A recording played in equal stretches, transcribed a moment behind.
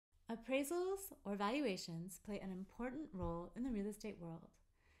Appraisals or valuations play an important role in the real estate world.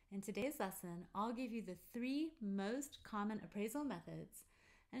 In today's lesson, I'll give you the 3 most common appraisal methods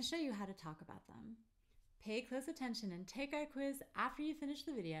and show you how to talk about them. Pay close attention and take our quiz after you finish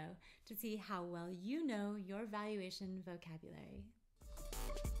the video to see how well you know your valuation vocabulary.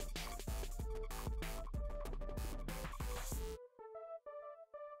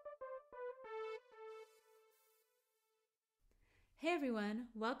 Hey everyone,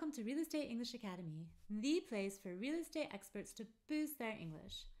 welcome to Real Estate English Academy, the place for real estate experts to boost their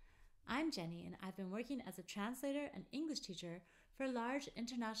English. I'm Jenny and I've been working as a translator and English teacher for large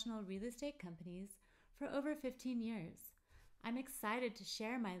international real estate companies for over 15 years. I'm excited to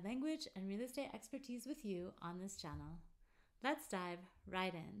share my language and real estate expertise with you on this channel. Let's dive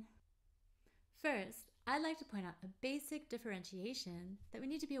right in. First, I'd like to point out a basic differentiation that we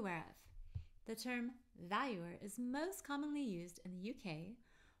need to be aware of. The term valuer is most commonly used in the UK,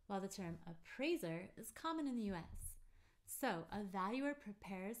 while the term appraiser is common in the US. So, a valuer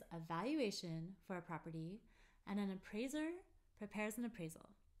prepares a valuation for a property, and an appraiser prepares an appraisal.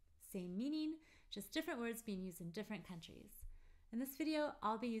 Same meaning, just different words being used in different countries. In this video,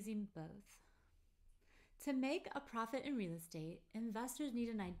 I'll be using both. To make a profit in real estate, investors need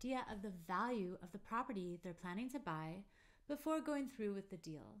an idea of the value of the property they're planning to buy before going through with the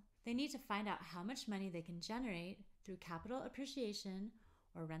deal. They need to find out how much money they can generate through capital appreciation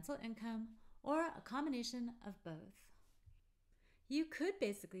or rental income, or a combination of both. You could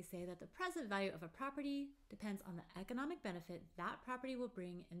basically say that the present value of a property depends on the economic benefit that property will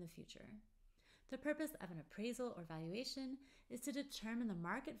bring in the future. The purpose of an appraisal or valuation is to determine the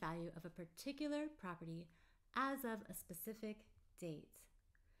market value of a particular property as of a specific date.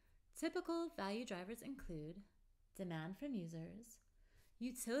 Typical value drivers include demand from users,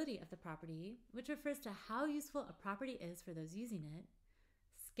 utility of the property, which refers to how useful a property is for those using it,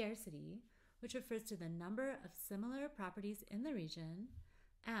 scarcity, which refers to the number of similar properties in the region,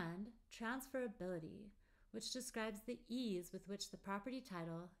 and transferability, which describes the ease with which the property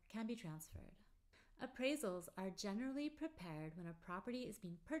title can be transferred. Appraisals are generally prepared when a property is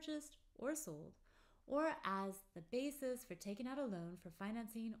being purchased or sold, or as the basis for taking out a loan for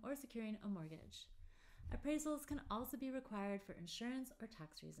financing or securing a mortgage. Appraisals can also be required for insurance or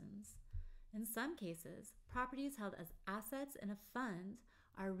tax reasons. In some cases, properties held as assets in a fund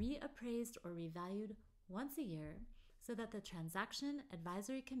are reappraised or revalued once a year so that the Transaction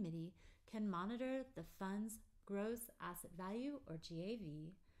Advisory Committee can monitor the fund's gross asset value or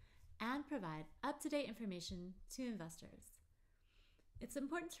GAV and provide up-to-date information to investors. It's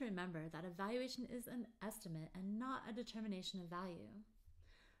important to remember that a valuation is an estimate and not a determination of value.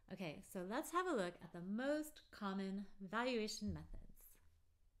 Okay, so let's have a look at the most common valuation methods.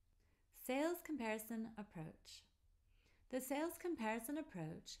 Sales comparison approach. The sales comparison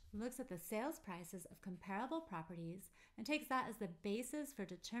approach looks at the sales prices of comparable properties and takes that as the basis for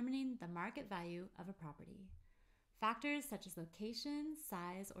determining the market value of a property. Factors such as location,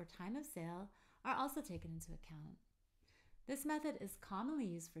 size, or time of sale are also taken into account. This method is commonly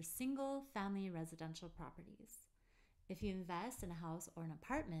used for single-family residential properties. If you invest in a house or an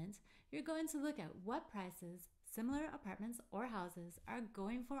apartment, you're going to look at what prices similar apartments or houses are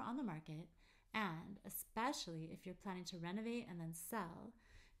going for on the market, and especially if you're planning to renovate and then sell,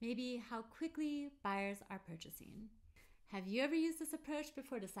 maybe how quickly buyers are purchasing. Have you ever used this approach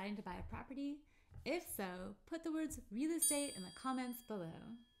before deciding to buy a property? If so, put the words real estate in the comments below.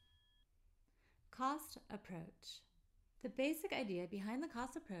 Cost approach. The basic idea behind the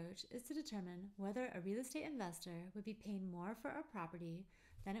cost approach is to determine whether a real estate investor would be paying more for a property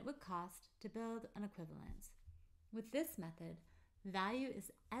than it would cost to build an equivalent. With this method, value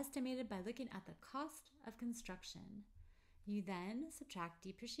is estimated by looking at the cost of construction. You then subtract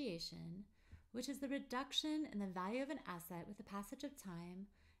depreciation, which is the reduction in the value of an asset with the passage of time,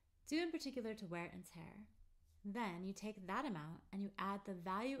 due in particular to wear and tear. Then you take that amount and you add the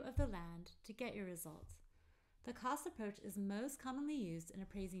value of the land to get your result. The cost approach is most commonly used in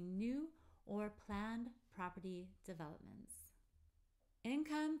appraising new or planned property developments.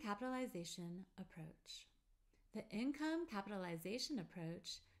 Income capitalization approach. The income capitalization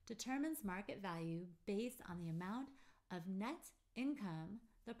approach determines market value based on the amount of net income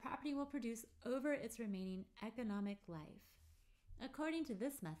the property will produce over its remaining economic life. According to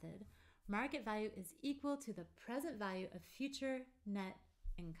this method, market value is equal to the present value of future net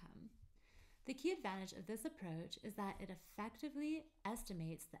income. The key advantage of this approach is that it effectively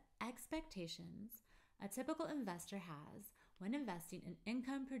estimates the expectations a typical investor has when investing in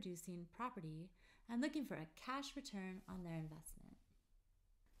income-producing property and looking for a cash return on their investment.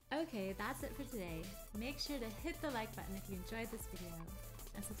 Okay, that's it for today. Make sure to hit the like button if you enjoyed this video.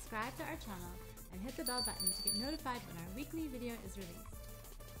 and subscribe to our channel and hit the bell button to get notified when our weekly video is released.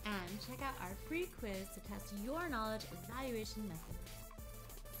 And check out our free quiz to test your knowledge of valuation methods.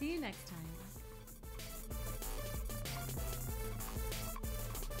 See you next time.